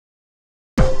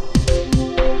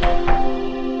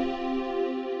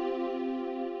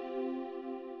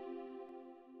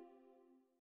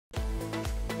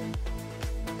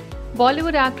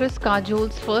Bollywood actress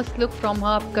Kajol's first look from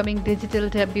her upcoming digital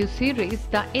debut series,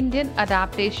 the Indian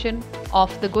adaptation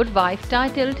of The Good Wife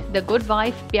titled The Good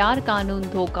Wife Pyaar Kanoon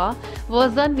Dhoka,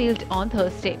 was unveiled on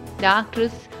Thursday. The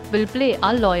actress will play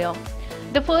a lawyer.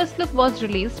 The first look was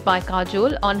released by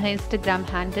Kajol on her Instagram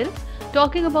handle.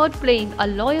 Talking about playing a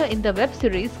lawyer in the web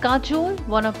series, Kajol,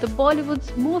 one of the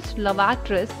Bollywood's most loved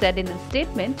actresses, said in a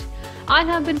statement, "I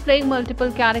have been playing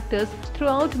multiple characters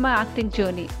throughout my acting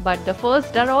journey, but the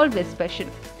first are always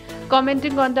special."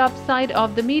 Commenting on the upside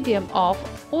of the medium of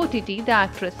OTT, the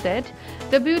actress said,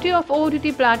 "The beauty of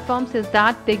OTT platforms is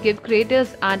that they give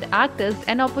creators and actors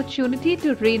an opportunity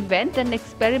to reinvent and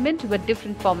experiment with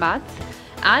different formats.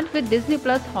 And with Disney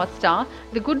Plus Hotstar,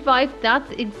 The Good Wife,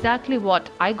 that's exactly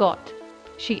what I got."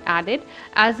 She added,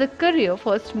 "As a career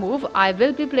first move, I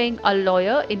will be playing a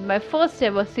lawyer in my first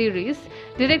ever series,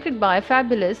 directed by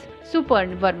fabulous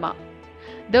Suparn Verma."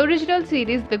 The original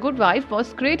series The Good Wife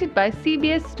was created by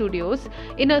CBS Studios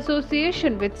in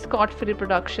association with Scott Free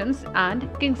Productions and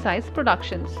King Size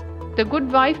Productions. The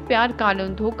Good Wife Pyaar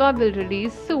Kanoon Dhoka will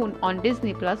release soon on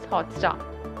Disney Plus Hotstar.